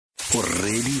o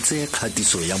reditse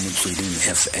kgatiso ya Motsweding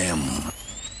FM.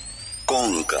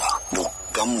 Konka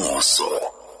bokamoso.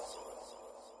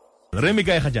 Re me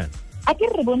kae ga jana? A ke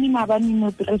re bone maabane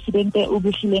mo presidente o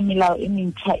bogile melao e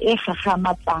mentšha e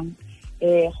gagamatsang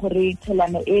gore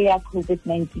thelano e ya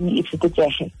COVID-19 e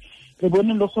fokotsege. Re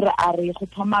bone le gore a re go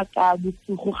thoma ka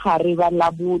bosigo gare ba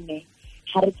labone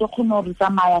ga re tse kgone re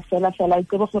tsamaya fela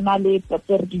ke go na le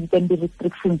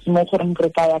restrictions mo gore re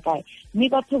kaya kae mme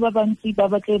batho ba bantsi ba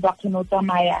batle ba kgone go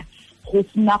tsamaya go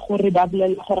sina gore ba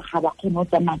bolele gore ga ba kgone go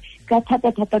tsamaya ka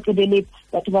thata ke bele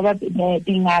batho ba ba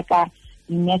dingaka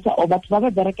dinesa o batho ba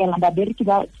ba berekelang ba bereki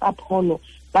ba tsa pholo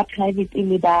ba private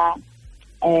le ba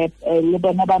le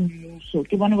bona ba mmuso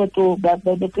ke bone batho ba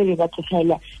tle ba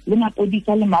tlogela le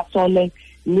mapodisa le masole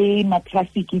le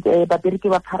matraffic ba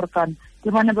bereki ba pharakana ke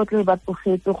bone ba tle ba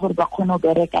tlogetse gore ba kgone go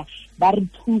bereka ba re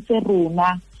thuse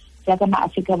rona jaaka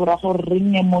maAfrika Borwa gore re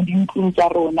nne mo dintlong tsa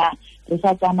rona re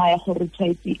sa tsamaya gore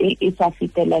tshwaetsi e sa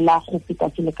fetelela go feta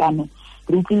selekano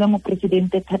re utlwile mo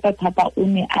presidente thata o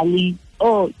ne a le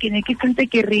ke ne ke sentse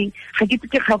ke re ga ke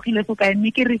kgaogile go kae mme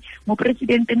ke re mo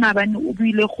presidente maabane o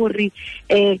buile gore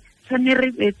tshwane re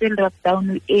etse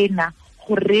lockdown ena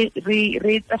gore re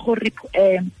etsa gore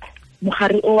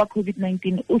mogare o wa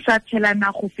COVID-19 o sa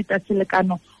tshelana go feta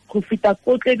selekano go feta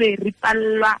ko tlebe re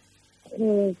pallwa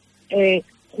go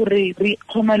gore re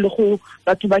kgona le go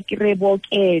batho ba kire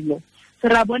bookelo se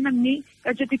ra bona mme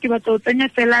ka tšhote ke batla o tsenya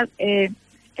fela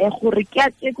gore ke a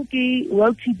tseko ke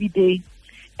World TB Day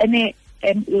ene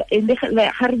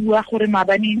ga re bua gore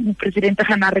maabane mo presidente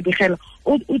ga na re begela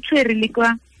o tshwere le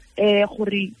kwa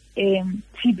gore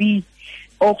TB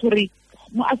o gore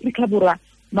mo Afrika Borwa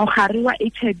mogare wa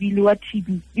HIV le wa TB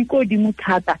di ko di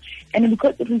motata and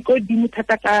because re ko di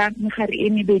motata ka megare e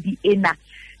mebedi ena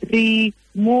re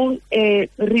mo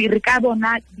re ka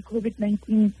bona di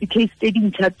COVID-19 di case tse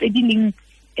dintšha tse di leng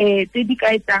tse di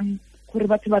ka etsang gore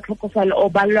batho ba tlhokofala o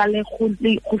ba lwale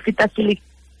go feta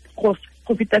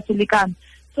selekano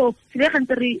so le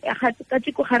gantse re ka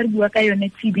tsiko ga re bua ka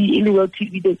yone TB e le World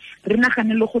TB Day re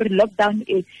nagane le gore lockdown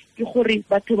e ke gore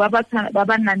batho ba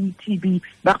ba nang TB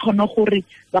ba kgone gore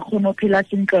ba kgone phela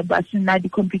sentle ba sena di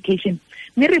complications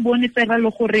mme re bone fela le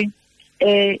gore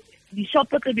di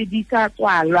shop tse be di sa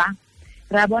tswalwa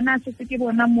ra bona se ke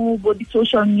bona mo bo di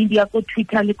social media ko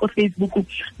Twitter le ko Facebook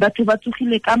batho ba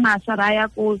tsogile ka masa ra ya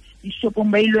ko di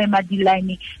shopong ba ilwe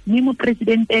madiline mme mo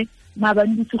presidente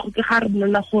maabane go ke ga re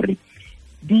bolela gore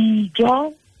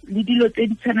dijo le dilo tse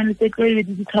di tshwanang le tse tlwaele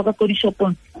di tlhoka ko di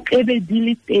shopong ebe di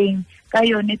le teng ka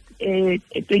yone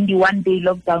 21 day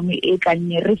lockdown e ka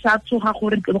nne re sa tsoga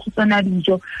gore ke go tsana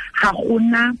dijo ga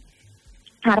gona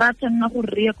ra tsena go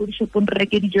re ya ko di shopong re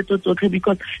reke dijo tsotlhe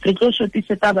because re tlo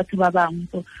shotisetsa batho ba bangwe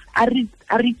so a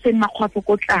re tsena makgwafo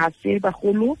ko tlase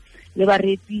bagolo le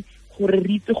baretsi gore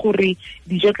re itse gore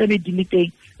dijo tlebe di le teng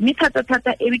mme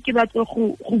thata ebe ke batlo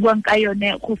go buang ka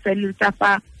yone go feletsa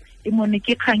fa e mone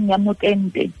ke kgang ya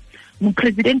motente mo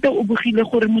presidente o bogile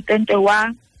gore motente wa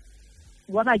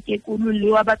bakekolo le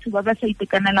wa batho ba ba sa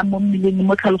itekanela mo mmeleng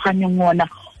mo tlhaloganyong ona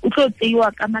o tlo tseiwa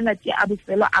ka malatsi a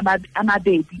bofelo a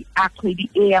mabedi a kgwedi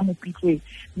e ya Mopitlwe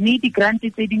mme di grant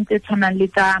tse ding tse tshwanang le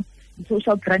tsa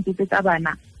social grant tse tsa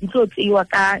bana di tlo tseiwa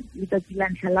ka letsatsi la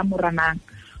ntlha la Moranang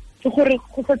ke gore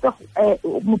go fetsa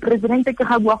mo presidente ke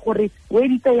ga bua gore o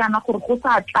editse yana gore go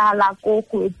sa tlala go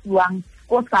etsiwang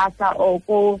ko SASSA o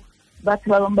ko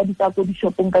batho ba bang ba ditsa ko di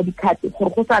shopong ka dikhate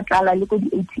gore go sa tlala le ko di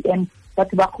ATM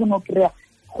batho ba kgone go kry-a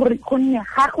gore gonne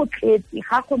ga go tletse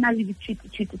ga go na le di-cheat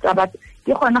tsa batho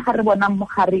ke gona ga re bonang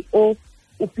mogare o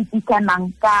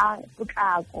fetisanang ka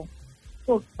potlako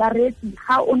so baretsi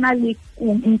ga o na le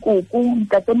nkoko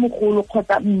ntate mogolo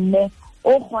kgotsa mme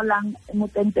o golang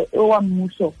motente wa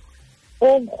mmuso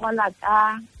o gola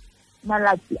ka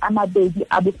malatsi a mabedi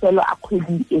a bofelo a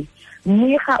kgwedi e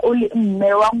mme ga o le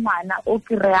mme wa ngwana o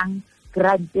kry-ang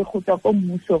grant go tswa ko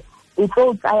mmuso o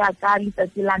tlo tsaya ka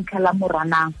letsatsi la ntlha la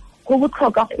Moranang go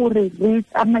botlhokwa gore re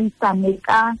tsamaisane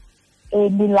ka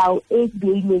melao e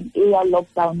beilweng e ya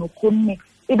lockdown gonne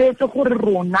e beetse gore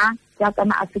rona jaaka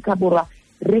maAfrika Borwa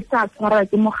re sa tshwara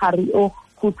ke mogare o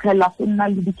go tshela go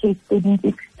nna le di-case tse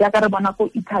dintsi jaaka re bona ko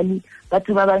Italy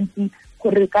batho ba bantsi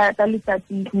gore ka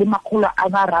letsatsi le 300 a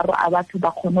batho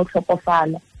ba kgone go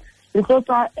tlhokofala re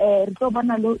tlo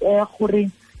bona le gore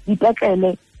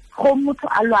dipetlele go motho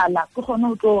a lwala ke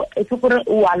gone go tlo gore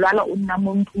o a lwala o nna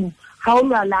mo ntlong ga o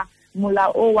lwala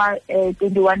mola o wa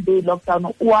 21 day lockdown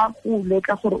o a go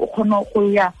letla gore o kgone go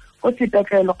ya go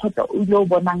sepetlele kgotsa o ile o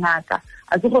bona ngaka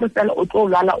a se gore fela o tlo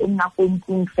lwala o nna go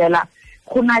ntlong fela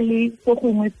go na le go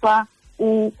gongwe fa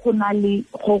o go na le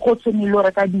go tshwenye le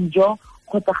reka dijo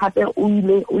kgotsa gape o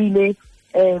ile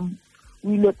o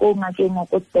ile ko ngakeng o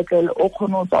ko sepetlele o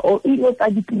kgona go tswa o ile tsa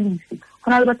dipilisi go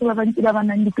na le batho ba bantsi ba ba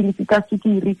nang dipilisi ka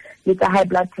sukiri le ka high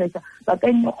blood pressure ba ka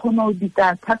nne kgona go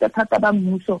dita thata ba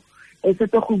mmuso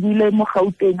setse go buile mo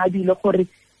Gauteng a dile gore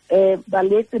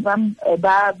baletse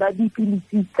ba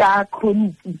dipilisi tsa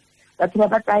chronic batho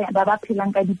ba ba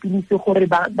phelang ka dipilisi gore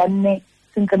ba nne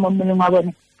sentle mo mmeleng wa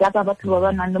bone jaaka batho ba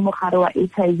ba nang le mogare wa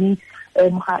HIV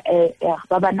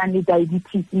ba ba nang le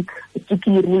diabetes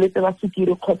sukiri le tsa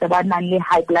sukiri kgotsa ba nang le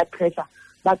high blood pressure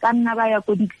ba ka nna ba ya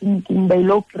ko ditleliniking ba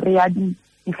ile kry-a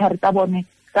ditlhare tsa bone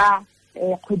ka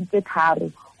kgwedi tse tharo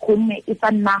gonne e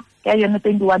sa nna ka yone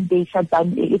 21 day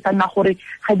shutdown e sa nna gore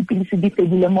ga dipilisi di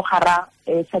fedile mo gara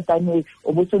shutdown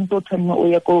o bo tsentse o tshwanne o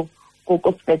ye ko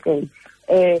sepetlele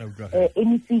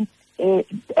anything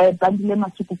bandile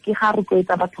masuku ke ga re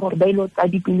tloetsa batho gore ba ile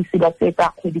tsa dipilisi ba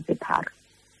tsetsa kgwedi tse tharo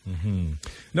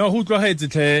no go tlogetse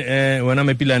tle wena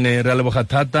Mopilane re a leboga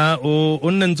thata o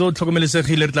nne ntse o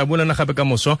tlhokomelesegile re tla bolana gape ka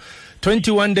moso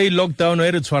 21 day lockdown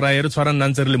e re tshwara nna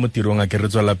ntse re le mo tirong a ke re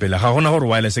tswela pele ga gona gore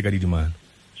wireless ka didimana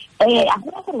a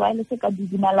gona gore wireless ka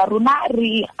didimala rona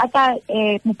re aka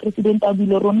mopresidente a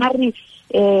bile rona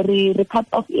re part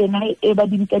of ena e ba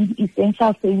dintang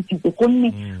essential services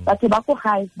gonne batho ba go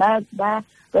gae ba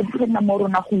ditsena mo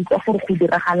rona go utlwa gore go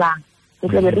diragalang go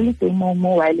tle re le teng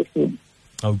mo wireless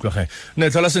a utlwage ne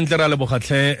tlhola sentle ra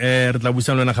lebogatlhe re tla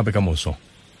buisana le wena gape ka moso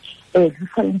a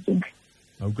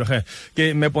utlwage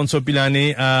ke mme Pontsho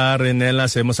Pilane a re neela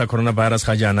seemo sa coronavirus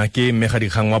ga jaana ke mme ga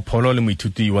dikgang wa pholo le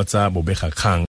moithuti wa tsa bobegakgang